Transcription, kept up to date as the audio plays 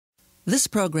This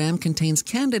program contains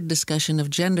candid discussion of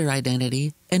gender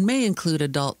identity and may include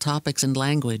adult topics and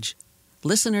language.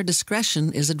 Listener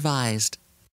discretion is advised.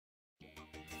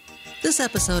 This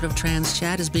episode of Trans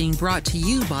Chat is being brought to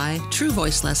you by True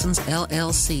Voice Lessons,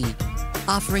 LLC.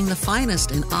 Offering the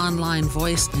finest in online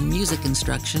voice and music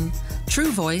instruction,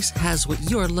 True Voice has what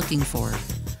you're looking for.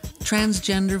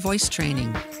 Transgender voice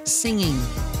training, singing,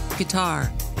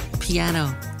 guitar,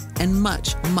 piano, and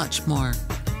much, much more.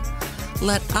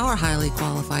 Let our highly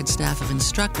qualified staff of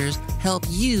instructors help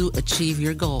you achieve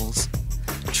your goals.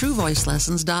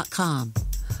 TrueVoiceLessons.com.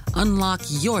 Unlock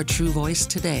your true voice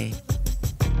today.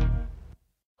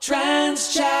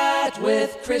 Trans Chat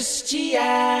with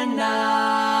Christiana.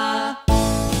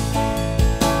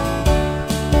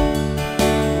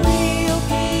 Real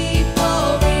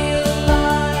people, real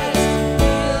lives,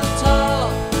 real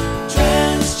talk.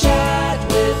 Trans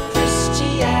Chat with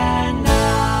Christiana.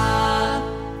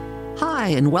 Hi,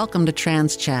 and welcome to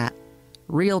Trans Chat.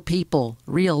 Real people,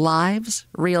 real lives,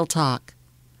 real talk.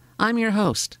 I'm your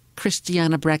host,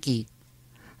 Christiana Brecki.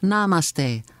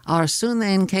 Namaste,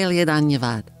 Arsunen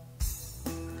Kaliadanyavad.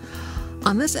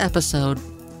 On this episode,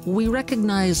 we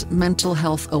recognize Mental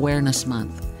Health Awareness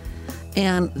Month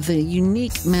and the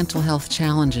unique mental health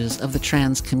challenges of the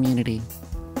trans community.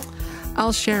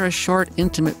 I'll share a short,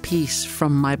 intimate piece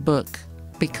from my book,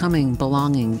 Becoming,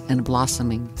 Belonging, and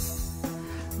Blossoming.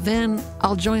 Then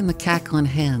I'll join the Cacklin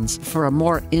Hens for a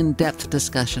more in-depth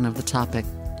discussion of the topic.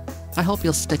 I hope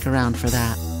you'll stick around for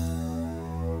that.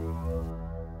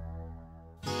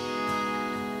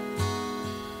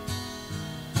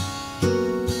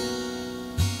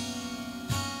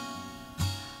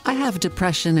 I have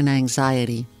depression and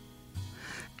anxiety,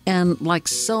 and like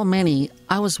so many,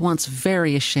 I was once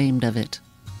very ashamed of it.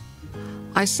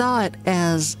 I saw it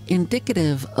as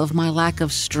indicative of my lack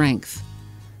of strength,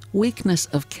 weakness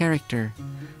of character,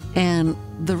 and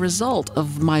the result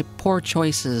of my poor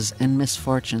choices and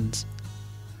misfortunes.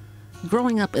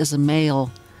 Growing up as a male,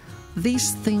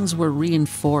 these things were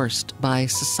reinforced by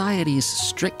society's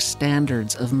strict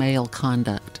standards of male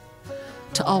conduct,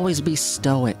 to always be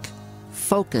stoic,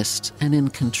 focused, and in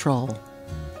control.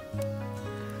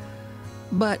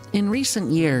 But in recent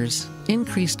years,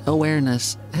 increased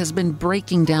awareness has been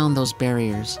breaking down those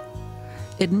barriers.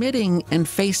 Admitting and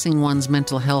facing one's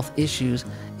mental health issues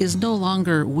is no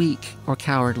longer weak or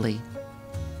cowardly.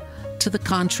 To the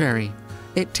contrary,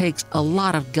 it takes a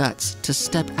lot of guts to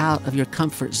step out of your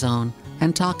comfort zone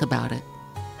and talk about it.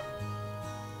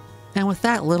 And with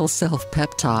that little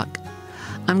self-pep talk,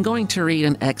 I'm going to read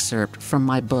an excerpt from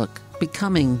my book,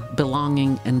 Becoming,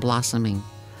 Belonging, and Blossoming,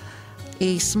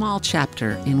 a small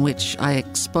chapter in which I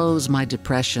expose my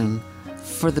depression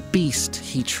for the beast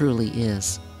he truly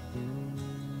is.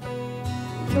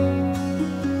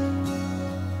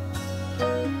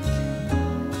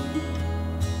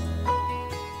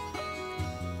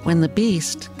 When the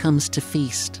beast comes to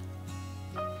feast,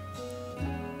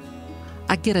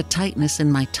 I get a tightness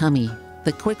in my tummy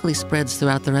that quickly spreads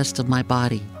throughout the rest of my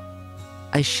body.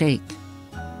 I shake.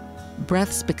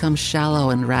 Breaths become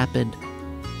shallow and rapid.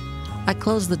 I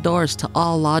close the doors to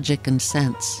all logic and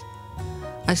sense.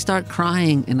 I start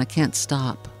crying and I can't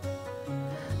stop.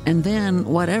 And then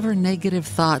whatever negative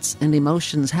thoughts and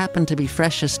emotions happen to be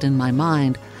freshest in my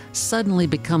mind suddenly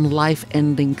become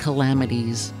life-ending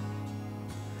calamities.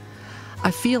 I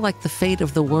feel like the fate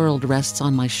of the world rests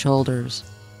on my shoulders,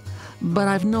 but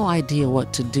I've no idea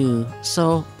what to do,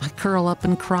 so I curl up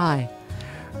and cry,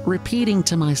 repeating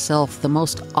to myself the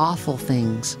most awful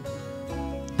things.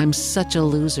 I'm such a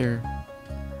loser.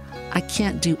 I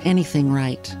can't do anything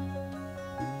right.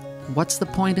 What's the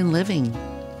point in living?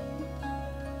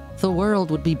 The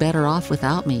world would be better off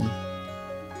without me.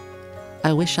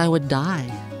 I wish I would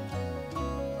die.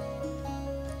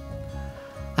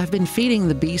 I've been feeding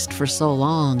the beast for so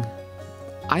long,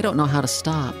 I don't know how to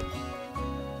stop.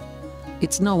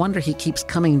 It's no wonder he keeps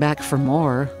coming back for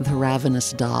more, the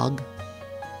ravenous dog.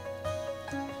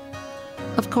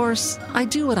 Of course, I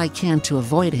do what I can to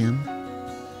avoid him.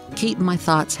 Keep my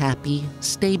thoughts happy,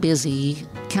 stay busy,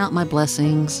 count my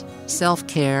blessings,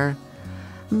 self-care,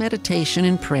 meditation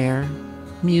and prayer,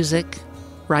 music,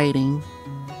 writing.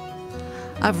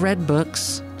 I've read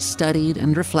books, studied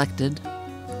and reflected.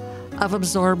 I've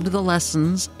absorbed the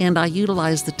lessons, and I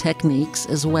utilize the techniques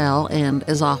as well and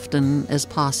as often as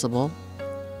possible.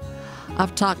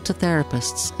 I've talked to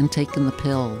therapists and taken the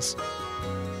pills.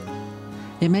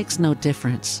 It makes no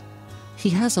difference. He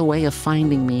has a way of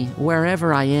finding me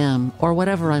wherever I am or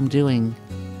whatever I'm doing.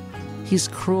 He's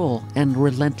cruel and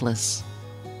relentless,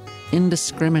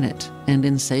 indiscriminate and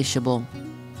insatiable.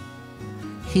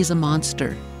 He's a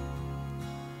monster.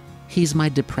 He's my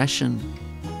depression.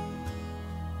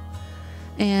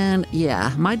 And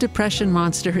yeah, my depression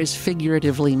monster is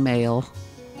figuratively male,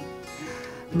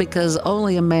 because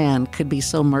only a man could be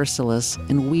so merciless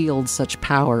and wield such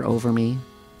power over me.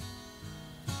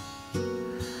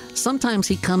 Sometimes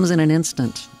he comes in an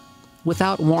instant,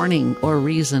 without warning or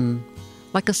reason,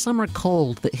 like a summer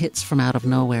cold that hits from out of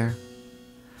nowhere,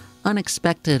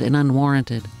 unexpected and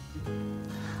unwarranted.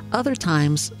 Other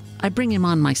times, I bring him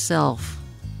on myself.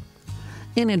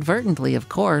 Inadvertently, of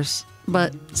course,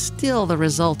 but still the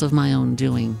result of my own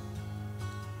doing.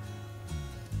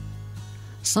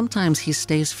 Sometimes he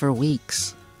stays for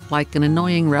weeks, like an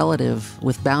annoying relative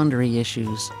with boundary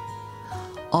issues,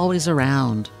 always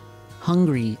around,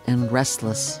 hungry and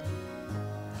restless.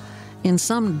 In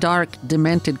some dark,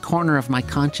 demented corner of my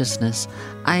consciousness,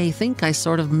 I think I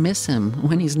sort of miss him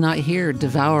when he's not here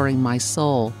devouring my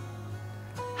soul.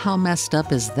 How messed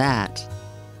up is that?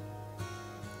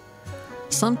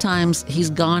 Sometimes he's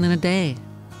gone in a day.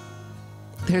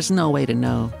 There's no way to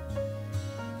know.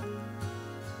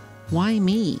 Why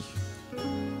me?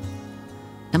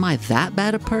 Am I that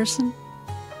bad a person?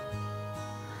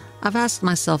 I've asked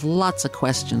myself lots of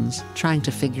questions, trying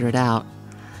to figure it out.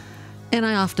 And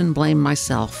I often blame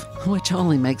myself, which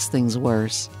only makes things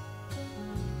worse.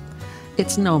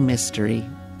 It's no mystery.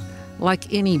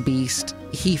 Like any beast,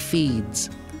 he feeds,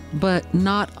 but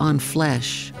not on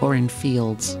flesh or in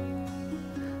fields.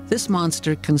 This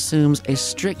monster consumes a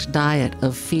strict diet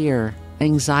of fear,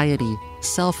 anxiety,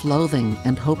 self-loathing,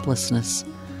 and hopelessness.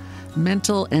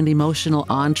 Mental and emotional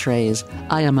entrees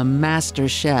I am a master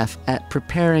chef at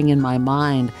preparing in my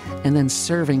mind and then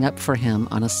serving up for him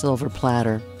on a silver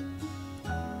platter.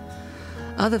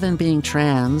 Other than being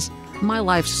trans, my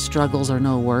life's struggles are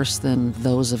no worse than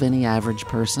those of any average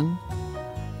person.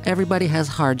 Everybody has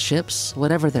hardships,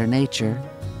 whatever their nature.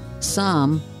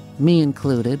 Some, me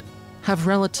included, have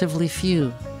relatively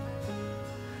few.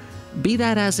 Be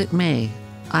that as it may,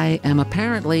 I am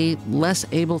apparently less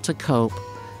able to cope,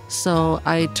 so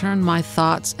I turn my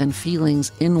thoughts and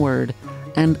feelings inward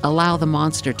and allow the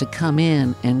monster to come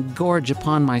in and gorge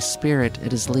upon my spirit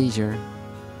at his leisure.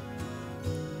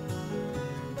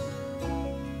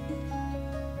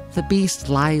 The beast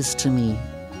lies to me.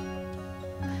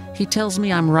 He tells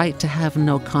me I'm right to have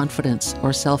no confidence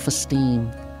or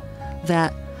self-esteem,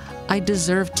 that I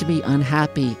deserve to be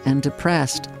unhappy and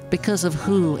depressed because of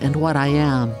who and what I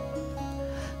am,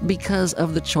 because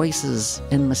of the choices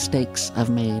and mistakes I've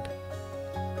made.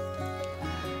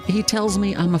 He tells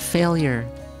me I'm a failure,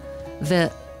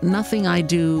 that nothing I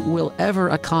do will ever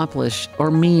accomplish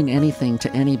or mean anything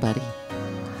to anybody.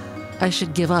 I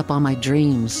should give up on my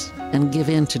dreams and give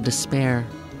in to despair.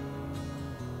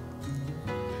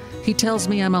 He tells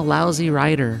me I'm a lousy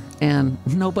writer and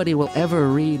nobody will ever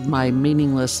read my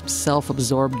meaningless,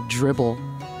 self-absorbed dribble.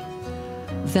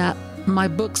 That my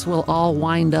books will all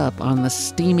wind up on the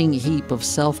steaming heap of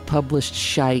self-published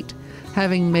shite,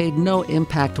 having made no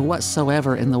impact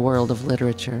whatsoever in the world of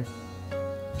literature.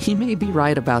 He may be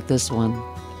right about this one.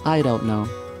 I don't know.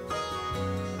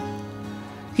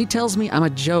 He tells me I'm a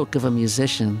joke of a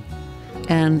musician,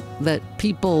 and that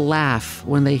people laugh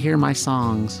when they hear my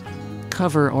songs,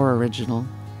 cover or original.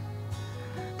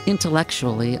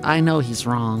 Intellectually, I know he's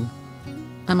wrong.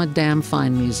 I'm a damn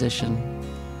fine musician.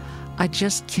 I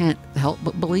just can't help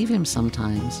but believe him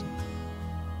sometimes.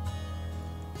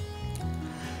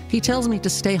 He tells me to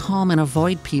stay home and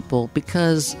avoid people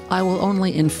because I will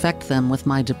only infect them with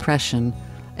my depression,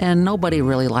 and nobody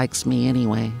really likes me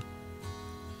anyway.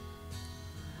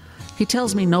 He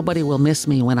tells me nobody will miss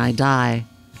me when I die,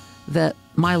 that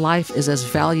my life is as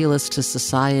valueless to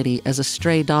society as a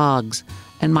stray dog's,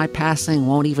 and my passing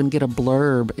won't even get a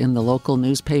blurb in the local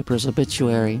newspaper's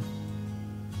obituary.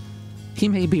 He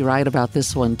may be right about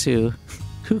this one too.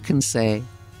 Who can say?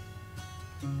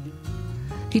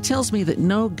 He tells me that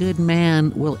no good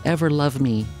man will ever love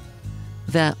me,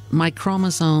 that my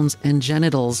chromosomes and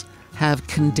genitals have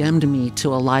condemned me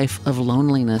to a life of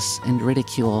loneliness and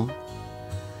ridicule,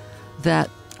 that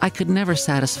I could never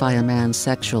satisfy a man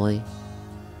sexually.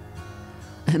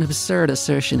 An absurd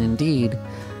assertion indeed,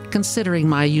 considering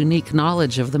my unique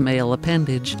knowledge of the male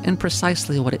appendage and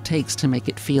precisely what it takes to make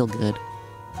it feel good.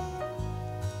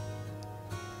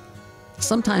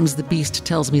 Sometimes the beast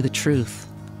tells me the truth,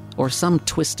 or some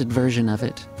twisted version of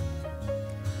it.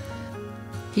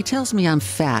 He tells me I'm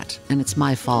fat and it's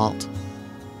my fault.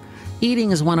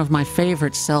 Eating is one of my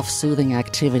favorite self-soothing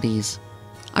activities.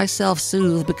 I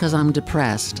self-soothe because I'm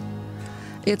depressed.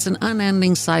 It's an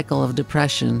unending cycle of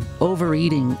depression,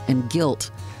 overeating, and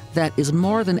guilt that is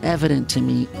more than evident to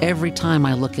me every time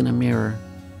I look in a mirror.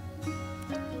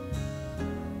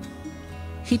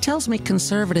 He tells me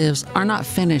conservatives are not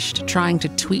finished trying to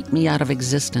tweet me out of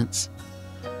existence.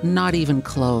 Not even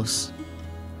close.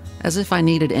 As if I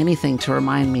needed anything to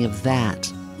remind me of that.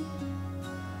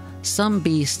 Some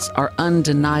beasts are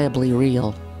undeniably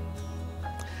real.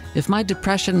 If my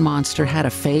depression monster had a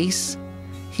face,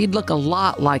 he'd look a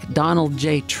lot like Donald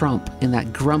J. Trump in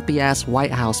that grumpy-ass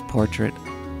White House portrait.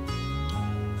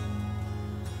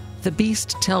 The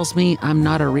beast tells me I'm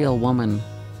not a real woman.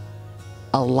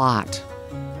 A lot.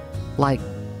 Like,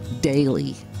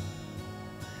 daily.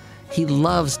 He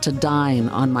loves to dine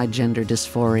on my gender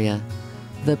dysphoria,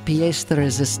 the pièce de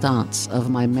résistance of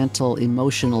my mental,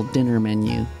 emotional dinner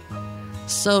menu.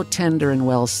 So tender and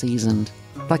well-seasoned,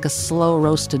 like a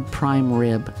slow-roasted prime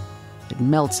rib. It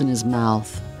melts in his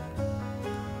mouth.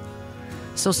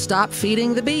 So stop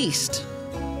feeding the beast.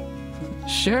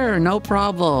 Sure, no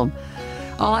problem.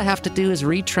 All I have to do is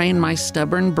retrain my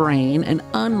stubborn brain and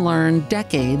unlearn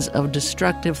decades of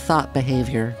destructive thought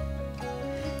behavior.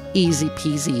 Easy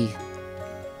peasy.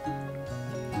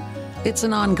 It's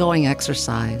an ongoing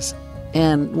exercise,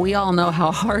 and we all know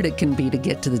how hard it can be to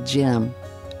get to the gym.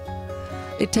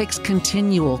 It takes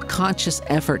continual, conscious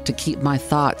effort to keep my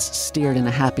thoughts steered in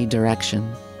a happy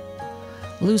direction.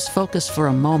 Lose focus for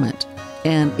a moment,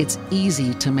 and it's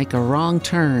easy to make a wrong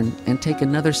turn and take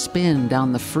another spin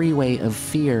down the freeway of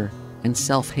fear and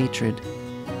self-hatred.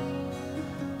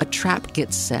 A trap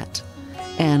gets set,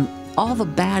 and all the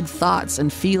bad thoughts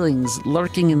and feelings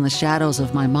lurking in the shadows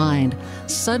of my mind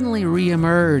suddenly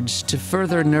reemerge to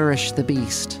further nourish the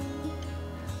beast.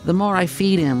 The more I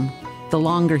feed him, the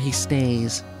longer he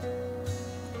stays.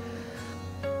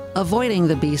 Avoiding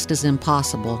the beast is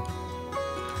impossible.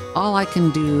 All I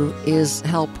can do is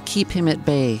help keep him at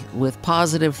bay with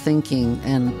positive thinking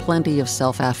and plenty of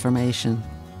self-affirmation.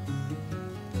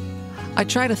 I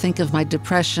try to think of my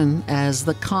depression as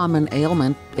the common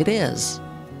ailment it is,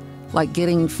 like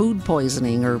getting food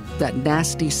poisoning or that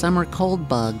nasty summer cold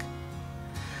bug.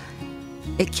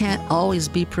 It can't always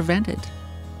be prevented.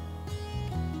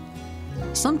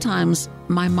 Sometimes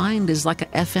my mind is like a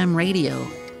FM radio,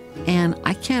 and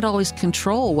I can't always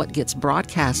control what gets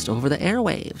broadcast over the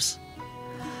airwaves.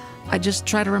 I just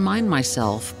try to remind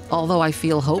myself, although I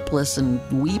feel hopeless and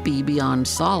weepy beyond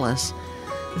solace,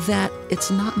 that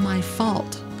it's not my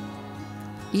fault,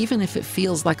 even if it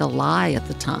feels like a lie at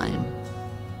the time.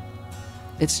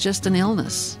 It's just an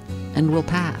illness, and will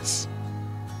pass.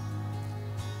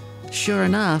 Sure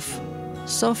enough,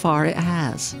 so far it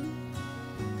has.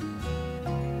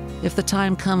 If the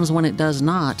time comes when it does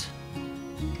not,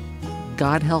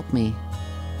 God help me.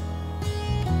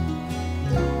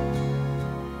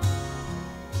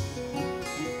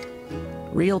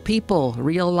 Real people,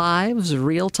 real lives,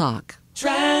 real talk.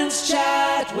 Trans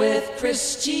Chat with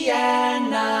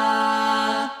Christiana.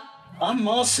 I'm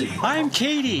Marci. I'm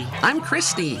Katie. I'm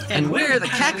Christi, and we're the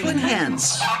Cacklin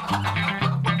Hens. I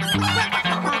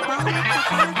don't know what to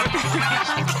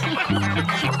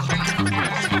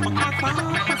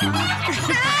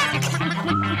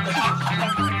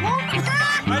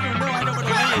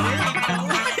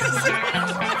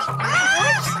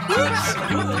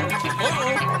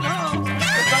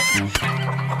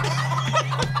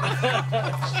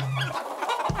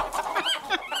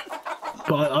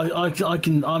But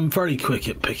I'm very quick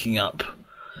at picking up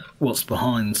what's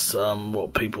behind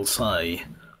what people say.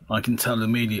 I can tell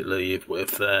immediately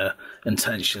if their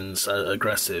intentions are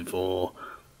aggressive or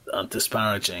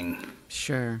disparaging.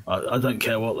 Sure. I don't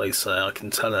care what they say. I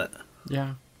can tell it.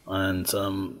 Yeah. And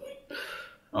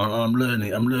I'm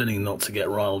learning not to get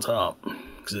riled up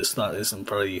because that isn't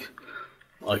very.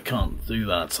 I can't do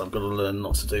that. So I've got to learn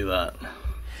not to do that.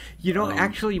 You know,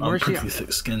 actually, I'm Marci, pretty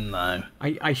thick-skinned now.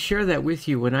 I share that with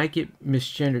you. When I get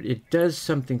misgendered, it does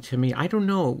something to me. I don't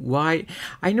know why.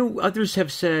 I know others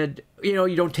have said, you know,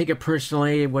 you don't take it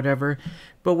personally, whatever.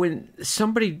 But when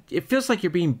somebody, it feels like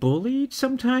you're being bullied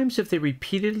sometimes if they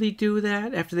repeatedly do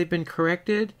that after they've been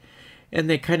corrected. And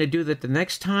they kind of do that the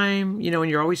next time, you know, and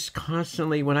you're always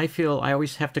constantly, when I feel I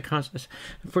always have to constantly,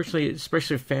 unfortunately,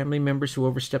 especially family members who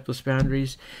overstep those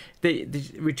boundaries, they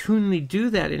routinely do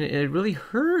that, and it really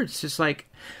hurts. It's like,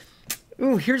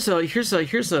 oh, here's a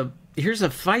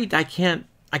fight I can't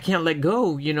let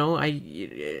go, you know.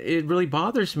 It really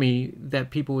bothers me that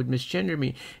people would misgender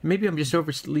me. Maybe I'm just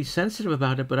overly sensitive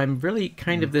about it, but I'm really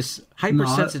kind of this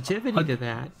hypersensitivity to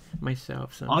that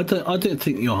myself. So. I don't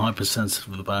think you're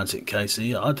hypersensitive about it,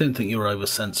 Casey. I don't think you're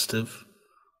oversensitive.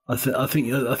 I think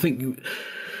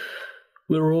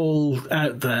we're all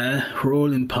out there. We're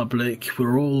all in public.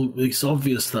 It's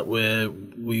obvious that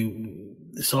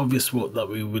it's obvious that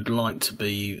we would like to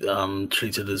be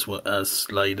treated as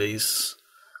ladies.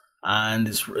 and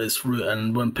it's rude.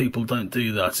 And when people don't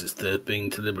do that, they're being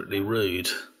deliberately rude.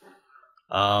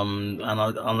 And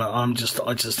I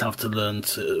just have to learn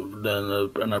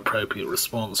an appropriate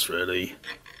response, really.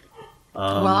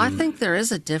 Well, I think there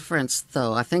is a difference,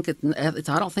 though. I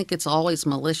don't think it's always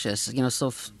malicious.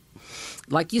 So,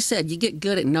 like you said, you get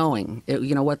good at knowing,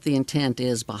 what the intent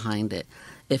is behind it.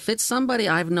 If it's somebody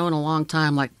I've known a long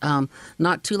time, like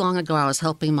not too long ago, I was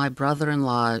helping my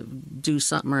brother-in-law do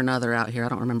something or another out here. I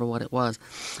don't remember what it was.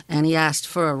 And he asked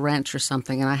for a wrench or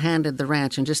something, and I handed the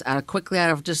wrench. And just out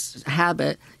of just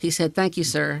habit, he said, "Thank you,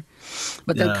 sir,"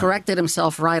 but then corrected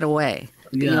himself right away,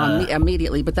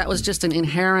 immediately. But that was just an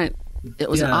inherent...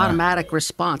 It was an automatic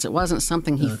response. It wasn't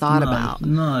something he thought about.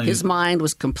 No. His mind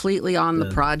was completely on the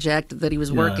project that he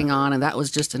was working on, and that was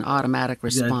just an automatic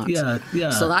response.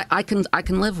 So I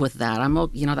can live with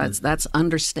that. That's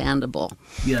understandable.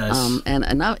 Yes. And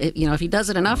enough, if he does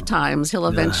it enough times, he'll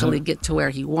eventually get to where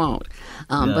he won't.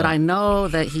 But I know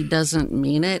that he doesn't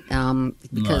mean it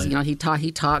because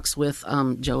he talks with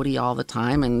Jody all the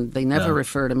time, and they never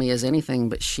refer to me as anything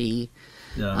but she.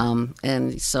 Yeah.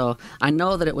 And so I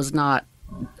know that it was not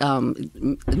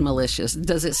malicious.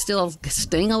 Does it still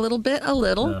sting a little bit? A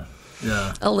little.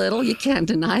 Yeah. A little. You can't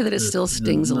deny that it still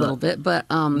stings a little bit. But,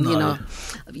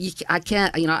 I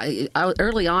can't,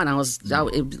 early on,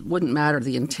 it wouldn't matter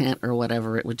the intent or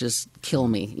whatever. It would just kill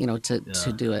me,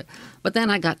 to do it. But then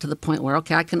I got to the point where,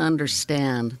 okay, I can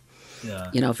understand,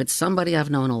 if it's somebody I've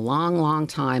known a long, long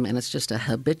time and it's just a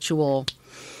habitual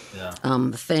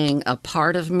thing, a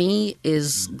part of me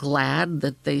is glad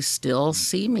that they still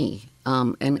see me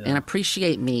and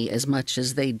appreciate me as much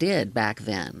as they did back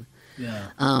then.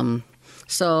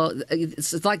 So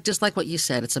it's just like what you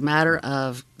said. It's a matter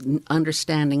of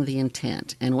understanding the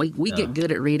intent, and we get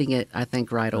good at reading it. I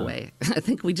think right away. I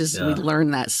think we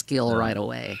learn that skill right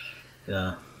away.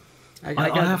 Yeah,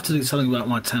 I have to do something about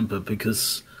my temper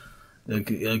because I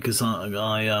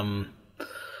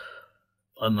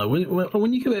don't know,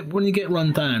 when you get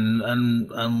run down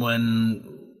and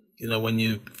when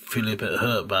you feel a bit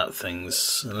hurt about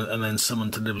things and then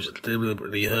someone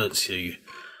deliberately hurts you,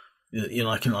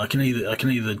 I can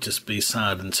either just be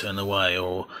sad and turn away,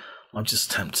 or I'm just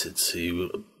tempted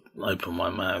to open my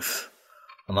mouth,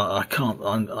 and I can't.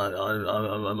 I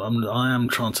am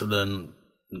trying to learn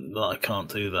that I can't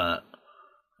do that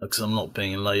because I'm not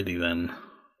being a lady then.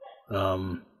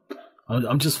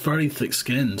 I'm just very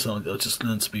thick-skinned. So I just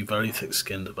learned to be very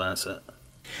thick-skinned about it.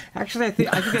 Actually, I think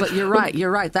but you're right.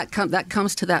 You're right. That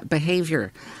comes to that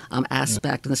behavior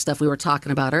aspect and the stuff we were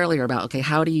talking about earlier about, okay,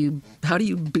 how do you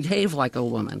behave like a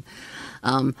woman?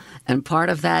 And part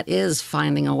of that is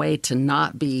finding a way to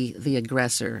not be the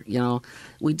aggressor.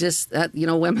 We just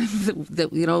women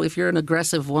if you're an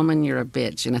aggressive woman, you're a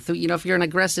bitch. And if you're an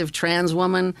aggressive trans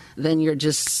woman, then you're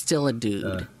just still a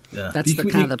dude. That's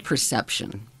the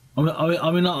perception.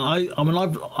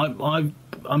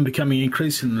 I'm becoming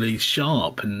increasingly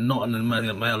sharp and not in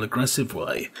a male aggressive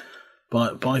way,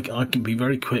 but I can be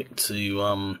very quick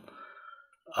to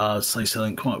say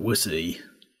something quite witty,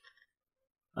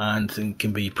 and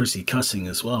can be pretty cutting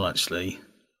as well, actually.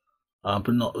 But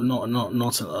not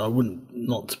I wouldn't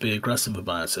not to be aggressive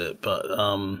about it, but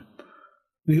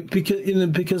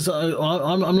because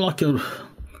I'm like to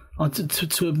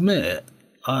admit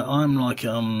I'm like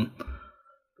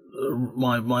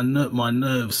my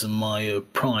nerves and my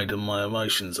pride and my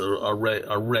emotions are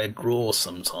red raw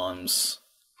sometimes,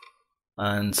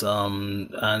 and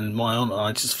my honor,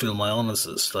 I just feel my honor's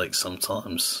at stake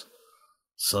sometimes.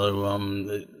 So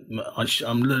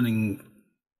I'm learning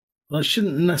that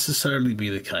shouldn't necessarily be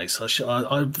the case.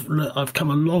 I've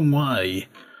come a long way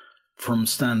from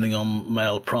standing on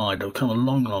male pride. I've come a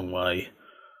long way,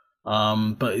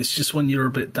 but it's just when you're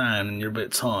a bit down and you're a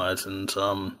bit tired and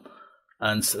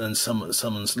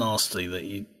someone's nasty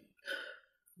that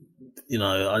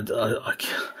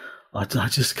I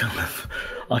just kind of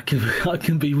I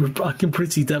can be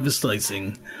pretty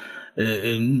devastating,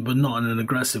 but not in an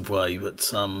aggressive way.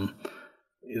 But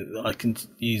I can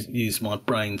use my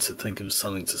brain to think of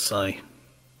something to say.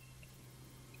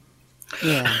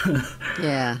 Yeah.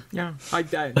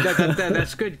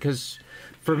 That's good because.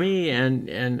 For me,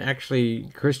 and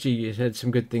actually, Christi has had some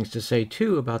good things to say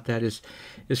too about that. Is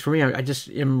for me, I just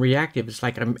am reactive. It's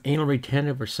like I'm anal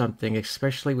retentive or something,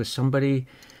 especially with somebody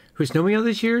who's known me all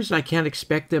these years. I can't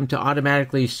expect them to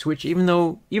automatically switch, even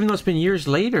though it's been years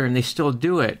later and they still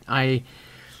do it.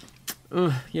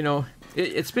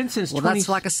 It's been since Well, that's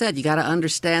like I said, you got to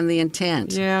understand the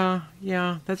intent.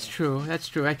 Yeah, that's true. That's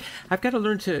true. I've got to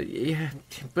learn to,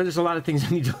 but there's a lot of things I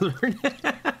need to learn.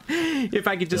 If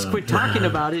I could just quit talking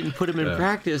about it and put them in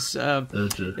practice,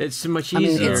 it's much easier.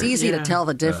 I mean, it's easy to tell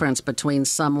the difference between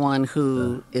someone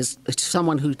who is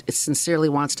someone who sincerely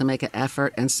wants to make an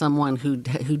effort and someone who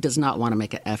does not want to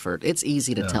make an effort. It's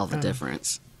easy to tell the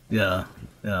difference. Yeah.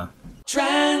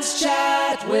 Trans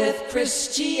Chat with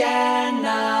Christiana.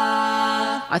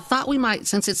 I thought we might,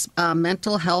 since it's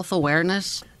Mental Health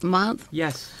Awareness Month.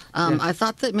 Yes. I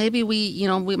thought that maybe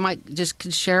we might just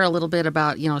could share a little bit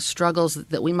about, struggles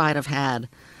that we might have had,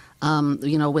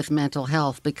 with mental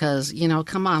health. Because,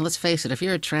 come on, let's face it. If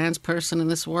you're a trans person in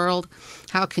this world,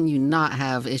 how can you not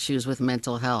have issues with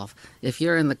mental health? If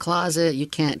you're in the closet, you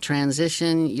can't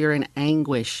transition. You're in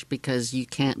anguish because you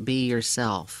can't be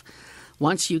yourself.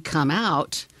 Once you come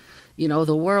out,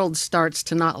 the world starts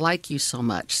to not like you so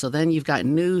much. So then you've got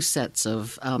new sets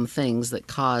of things that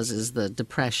causes the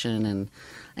depression and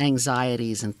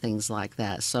anxieties and things like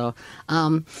that. So,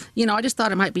 I just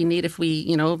thought it might be neat if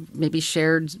we, maybe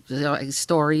shared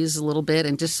stories a little bit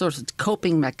and just sort of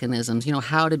coping mechanisms.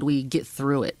 How did we get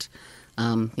through it?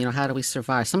 How do we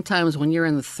survive? Sometimes when you're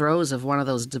in the throes of one of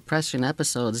those depression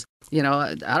episodes,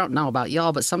 I don't know about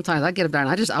y'all, but sometimes I get up there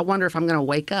and I wonder if I'm going to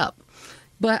wake up.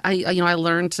 But I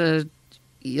learned to,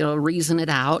 reason it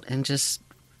out and just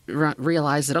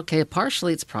realize that, okay,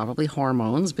 partially it's probably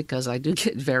hormones because I do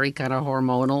get very kind of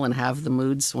hormonal and have the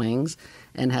mood swings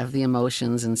and have the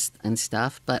emotions and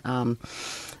stuff. But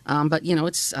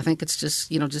it's, I think it's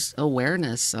just, just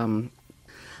awareness.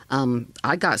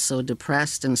 I got so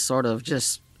depressed and sort of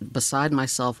just beside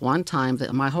myself one time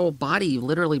that my whole body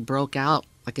literally broke out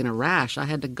like in a rash. I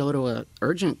had to go to a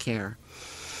urgent care.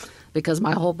 Because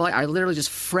my whole body, I literally just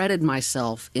fretted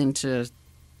myself into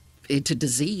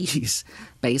disease,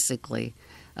 basically,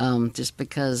 just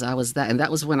because I was that. And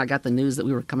that was when I got the news that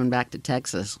we were coming back to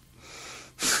Texas.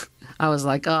 I was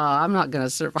like, oh, I'm not going to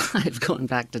survive going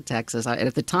back to Texas.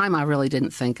 At the time, I really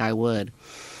didn't think I would.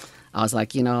 I was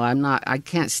like, I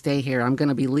can't stay here. I'm going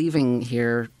to be leaving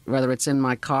here, whether it's in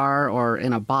my car or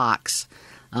in a box.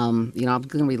 I'm going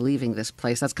to be leaving this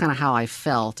place. That's kind of how I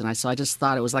felt. And so I just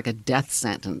thought it was like a death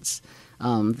sentence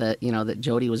that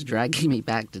Jody was dragging me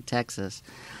back to Texas.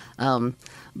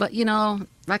 But,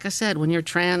 like I said, when you're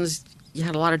trans, you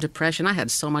had a lot of depression. I had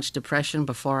so much depression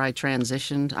before I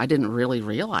transitioned. I didn't really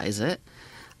realize it.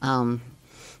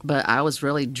 But I was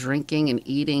really drinking and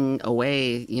eating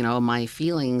away, my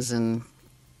feelings and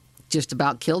just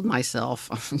about killed myself.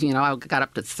 I got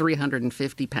up to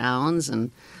 350 pounds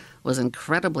and was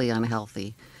incredibly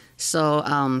unhealthy. So,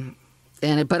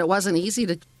 but it wasn't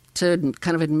easy to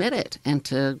kind of admit it and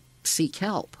to seek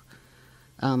help.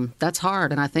 That's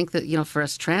hard. And I think that, for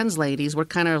us trans ladies, we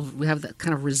have that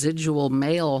kind of residual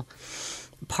male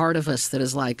part of us that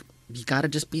is like, you got to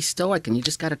just be stoic and you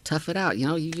just got to tough it out.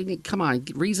 You need, come on,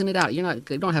 reason it out. You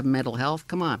don't have mental health.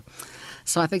 Come on.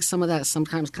 So I think some of that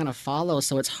sometimes kind of follows.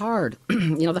 So it's hard.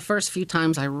 The first few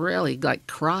times I really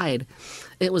cried,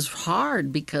 it was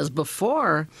hard because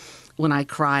before when I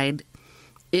cried,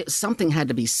 something had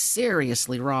to be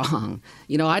seriously wrong.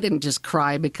 I didn't just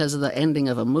cry because of the ending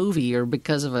of a movie or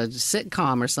because of a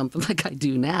sitcom or something like I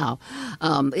do now.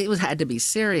 It had to be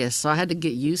serious. So I had to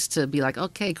get used to be like,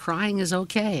 okay, crying is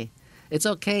okay. It's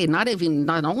okay. Not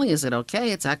only is it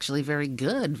okay, it's actually very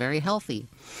good, very healthy.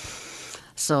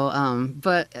 So,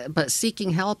 but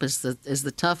seeking help is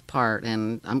the tough part.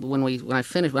 And when I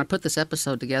put this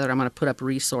episode together, I'm going to put up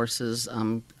resources,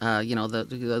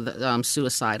 the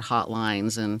suicide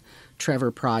hotlines and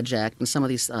Trevor Project and some of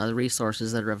these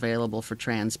resources that are available for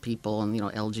trans people and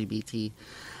LGBT.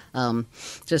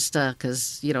 Just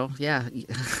because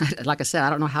like I said, I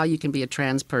don't know how you can be a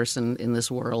trans person in this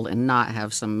world and not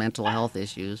have some mental health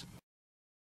issues.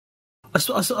 I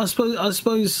suppose.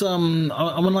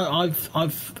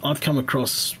 I've come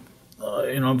across.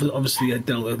 I've obviously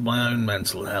dealt with my own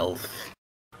mental health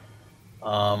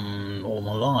all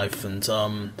my life, and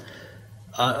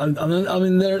I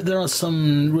mean, there are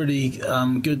some really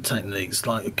good techniques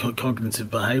like cognitive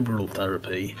behavioural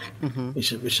therapy,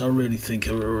 which I really think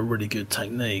are really good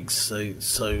techniques.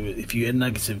 So if you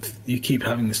keep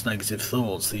having this negative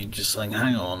thoughts, so you're just saying,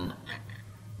 hang on,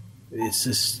 is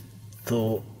this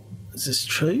thought? Is this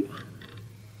true?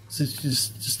 Is it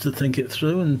just to think it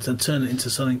through and to turn it into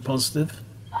something positive?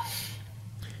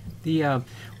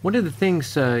 One of the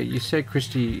things you said,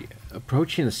 Christi,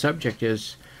 approaching the subject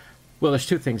is, well, there's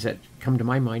two things that come to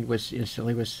my mind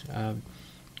instantly was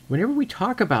whenever we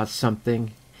talk about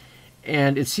something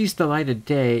and it sees the light of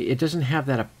day, it doesn't have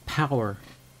that power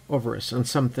over us on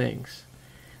some things.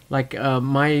 Like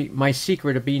my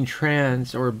secret of being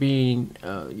trans or being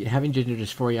having gender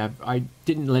dysphoria, I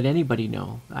didn't let anybody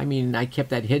know. I mean, I kept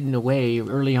that hidden away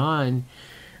early on,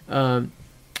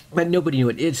 but nobody knew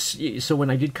it. So when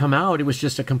I did come out, it was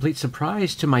just a complete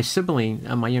surprise to my sibling,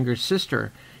 my younger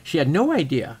sister. She had no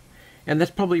idea, and that's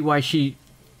probably why she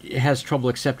has trouble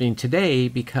accepting today,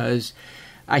 because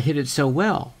I hid it so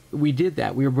well. We did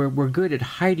that. We're good at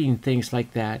hiding things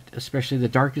like that, especially the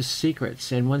darkest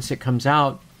secrets. And once it comes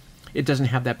out, it doesn't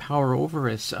have that power over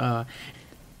us. I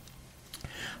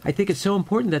think it's so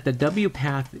important that the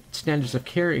WPATH standards of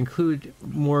care include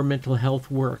more mental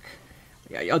health work,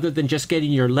 other than just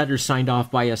getting your letters signed off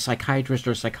by a psychiatrist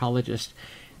or psychologist.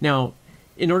 Now,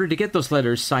 in order to get those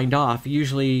letters signed off,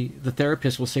 usually the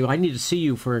therapist will say, well, I need to see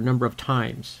you for a number of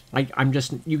times.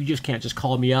 You just can't just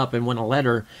call me up and want a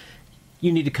letter.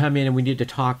 You need to come in and we need to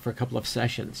talk for a couple of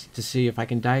sessions to see if I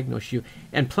can diagnose you.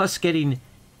 And plus getting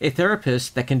a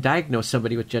therapist that can diagnose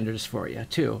somebody with gender dysphoria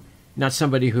too, not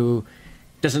somebody who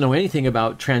doesn't know anything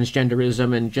about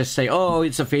transgenderism and just say, oh,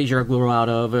 it's aphasia or grow out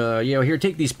of, here,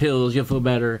 take these pills, you'll feel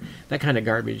better, that kind of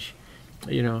garbage,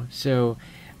 So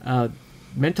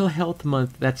Mental Health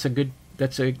Month, this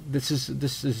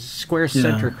is square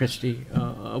center, Christi,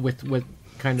 with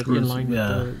kind of in line with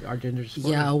our gender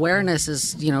dysphoria. Yeah, awareness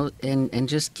is, and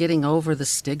just getting over the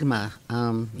stigma,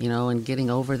 and getting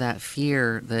over that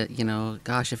fear that,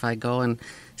 gosh, if I go and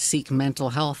seek mental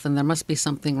health, then there must be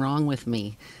something wrong with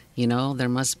me.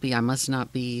 I must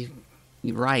not be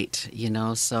right,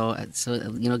 so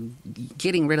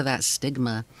getting rid of that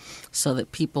stigma so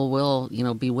that people will,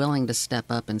 be willing to step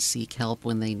up and seek help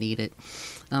when they need it.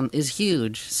 Is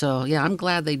huge. So, yeah, I'm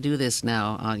glad they do this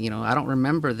now. I don't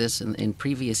remember this in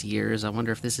previous years. I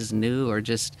wonder if this is new or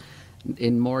just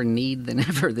in more need than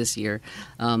ever this year.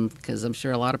 Because I'm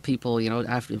sure a lot of people,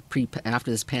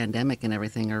 after this pandemic and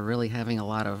everything, are really having a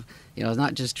lot of,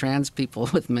 not just trans people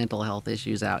with mental health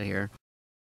issues out here.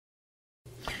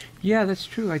 Yeah, that's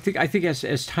true. I think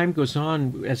as time goes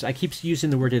on, as I keep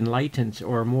using the word enlightened,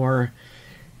 or more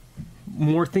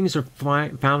things are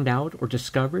found out or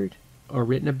discovered or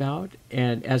written about,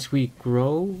 and as we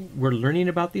grow, we're learning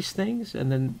about these things, and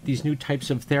then these new types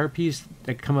of therapies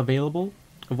that come available,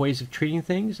 of ways of treating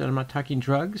things, and I'm not talking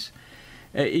drugs.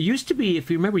 It used to be,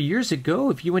 if you remember years ago,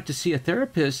 if you went to see a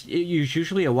therapist, it was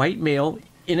usually a white male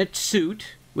in a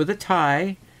suit with a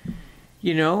tie,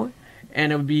 and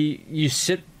it would be,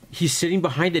 he's sitting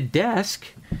behind a desk,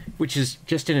 which is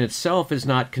just in itself is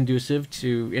not conducive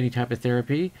to any type of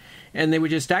therapy, and they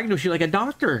would just diagnose you like a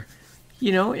doctor.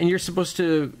 And you're supposed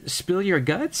to spill your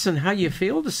guts and how you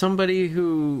feel to somebody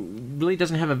who really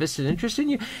doesn't have a vested interest in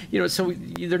you. So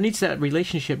that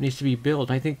relationship needs to be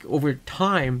built. I think over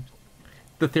time,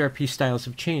 the therapy styles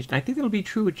have changed. And I think that'll be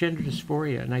true with gender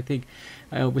dysphoria, and I think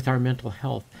with our mental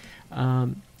health.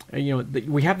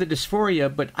 We have the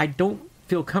dysphoria, but I don't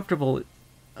feel comfortable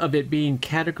of it being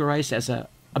categorized as a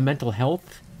mental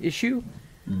health issue,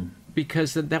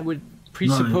 because that would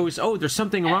presuppose, there's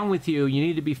something wrong with you, you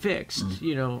need to be fixed,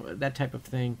 that type of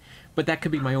thing. But that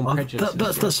could be my own prejudice.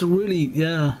 That's a really,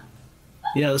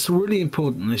 that's a really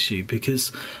important issue,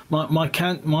 because my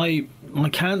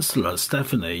counsellor,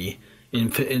 Stephanie,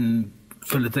 in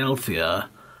Philadelphia,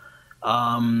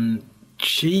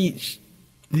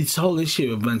 this whole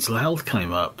issue of mental health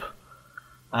came up,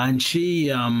 and she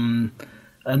and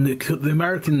the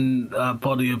American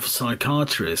body of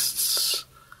psychiatrists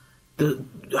that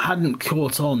hadn't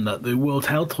caught on that the World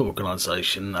Health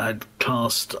Organization had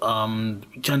classed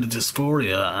gender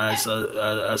dysphoria as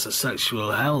a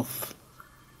sexual health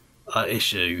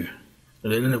issue,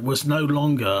 and it was no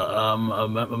longer a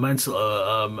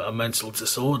mental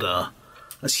disorder.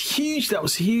 That's huge. That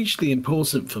was hugely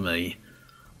important for me,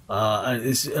 and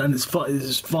it's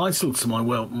vital to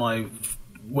my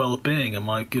well-being and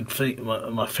my good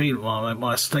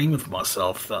my esteem of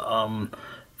myself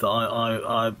that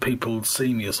I people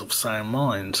see me as of sound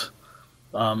mind.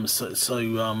 I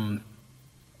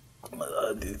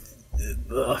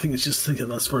think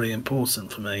that's very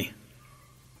important for me.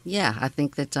 Yeah, I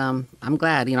think that I'm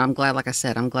glad. Like I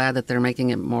said, I'm glad that they're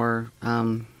making it more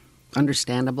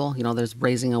understandable. There's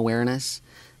raising awareness.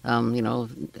 Mental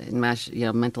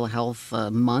health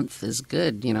month is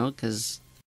good. Because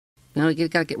you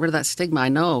got to get rid of that stigma. I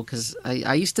know, because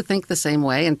I used to think the same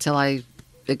way until I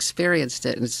experienced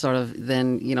it, and it's sort of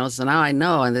then so now I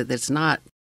know, and that it's not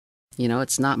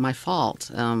it's not my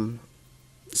fault.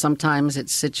 Sometimes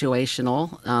it's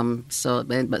situational,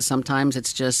 but sometimes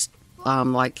it's just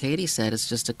like Katie said, it's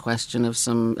just a question of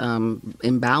some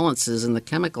imbalances in the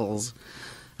chemicals.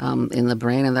 in the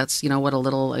brain, and that's what a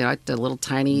little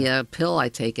tiny pill I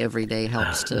take every day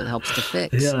helps to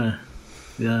fix.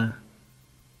 Yeah.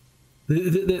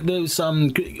 There was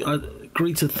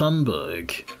Greta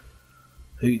Thunberg,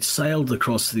 who sailed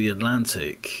across the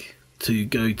Atlantic to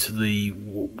go to the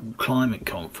climate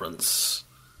conference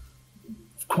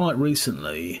quite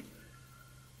recently,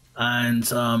 and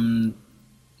to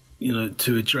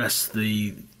address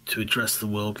the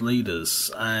world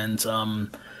leaders, and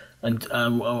some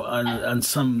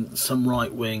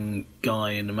right-wing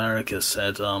guy in America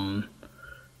said, I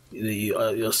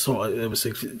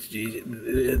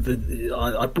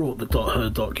brought her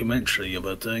documentary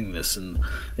about doing this, and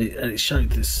it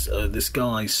showed this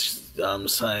guy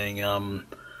saying,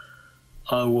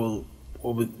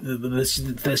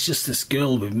 there's just this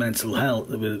girl with mental health,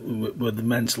 with the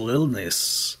mental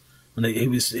illness, and he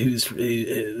was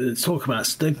talk about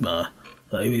stigma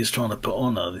that he was trying to put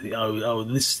on her.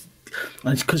 This,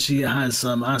 and because she has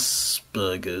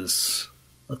Asperger's.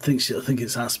 I think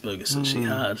it's Asperger's that she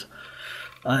had,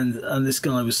 and this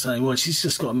guy was saying, well, she's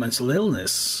just got a mental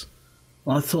illness.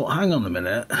 And I thought, hang on a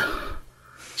minute,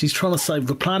 she's trying to save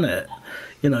the planet.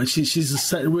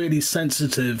 She's a really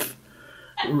sensitive,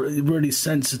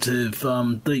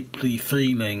 deeply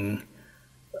feeling,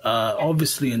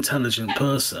 obviously intelligent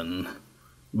person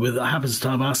that happens to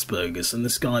have Asperger's, and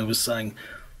this guy was saying,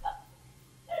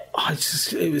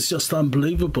 it was just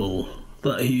unbelievable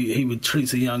that he would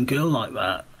treat a young girl like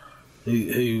that,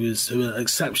 who was an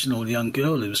exceptional young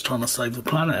girl who was trying to save the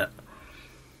planet.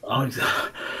 I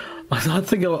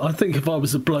think if I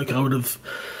was a bloke, I would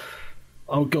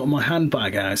got my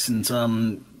handbag out and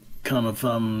paid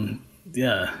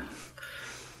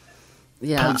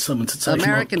someone to take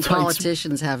American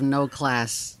politicians have no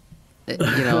class,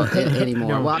 anymore.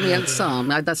 No. Well, I mean, some.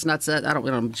 That's not. I don't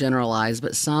want to generalize,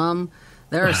 but some.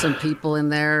 There are some people in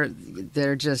there.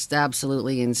 They're just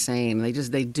absolutely insane.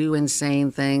 They do insane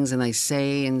things and they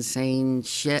say insane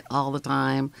shit all the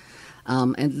time,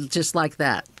 and just like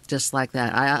that.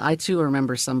 I too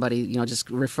remember somebody, just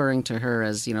referring to her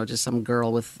as, just some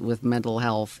girl with mental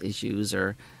health issues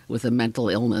or with a mental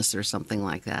illness or something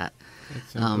like that.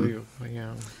 It's unbelievable.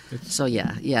 Yeah. So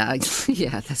yeah.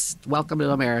 That's welcome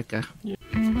to America. Yeah.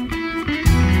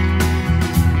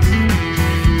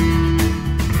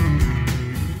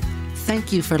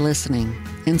 Thank you for listening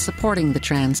and supporting the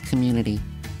trans community.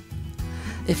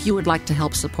 If you would like to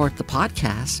help support the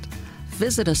podcast,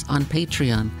 visit us on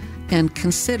Patreon and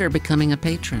consider becoming a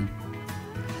patron.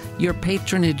 Your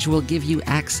patronage will give you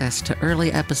access to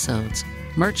early episodes,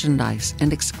 merchandise,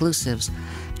 and exclusives,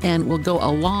 and will go a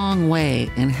long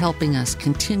way in helping us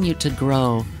continue to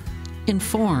grow,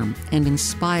 inform, and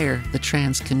inspire the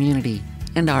trans community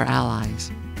and our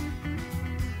allies.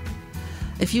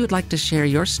 If you would like to share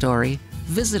your story,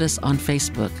 visit us on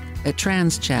Facebook at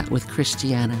Trans Chat with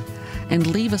Christiana and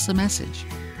leave us a message.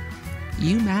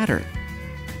 You matter,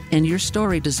 and your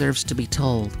story deserves to be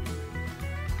told.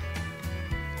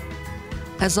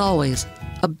 As always,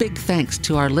 a big thanks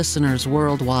to our listeners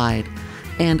worldwide,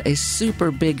 and a super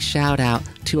big shout out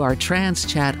to our Trans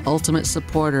Chat ultimate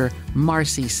supporter,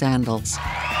 Marci Sandals.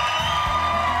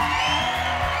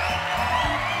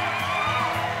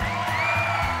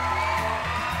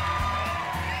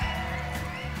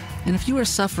 And if you are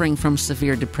suffering from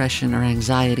severe depression or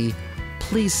anxiety,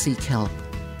 please seek help.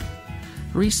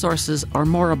 Resources are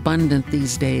more abundant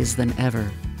these days than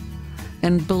ever.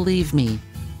 And believe me,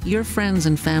 your friends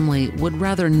and family would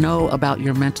rather know about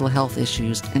your mental health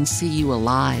issues and see you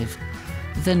alive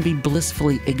than be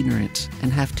blissfully ignorant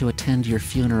and have to attend your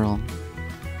funeral.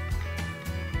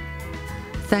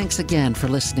 Thanks again for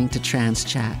listening to Trans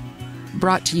Chat,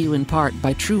 brought to you in part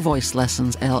by True Voice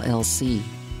Lessons, LLC.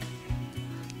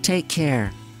 Take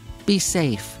care, be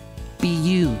safe, be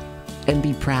you, and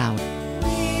be proud.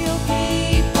 Real